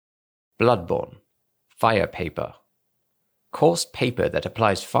Bloodborne. Fire paper. Coarse paper that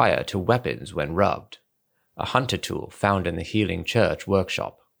applies fire to weapons when rubbed. A hunter tool found in the Healing Church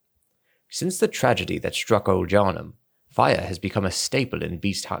workshop. Since the tragedy that struck Old Yharnam, fire has become a staple in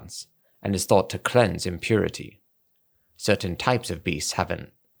beast hunts, and is thought to cleanse impurity. Certain types of beasts have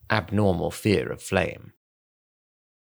an abnormal fear of flame.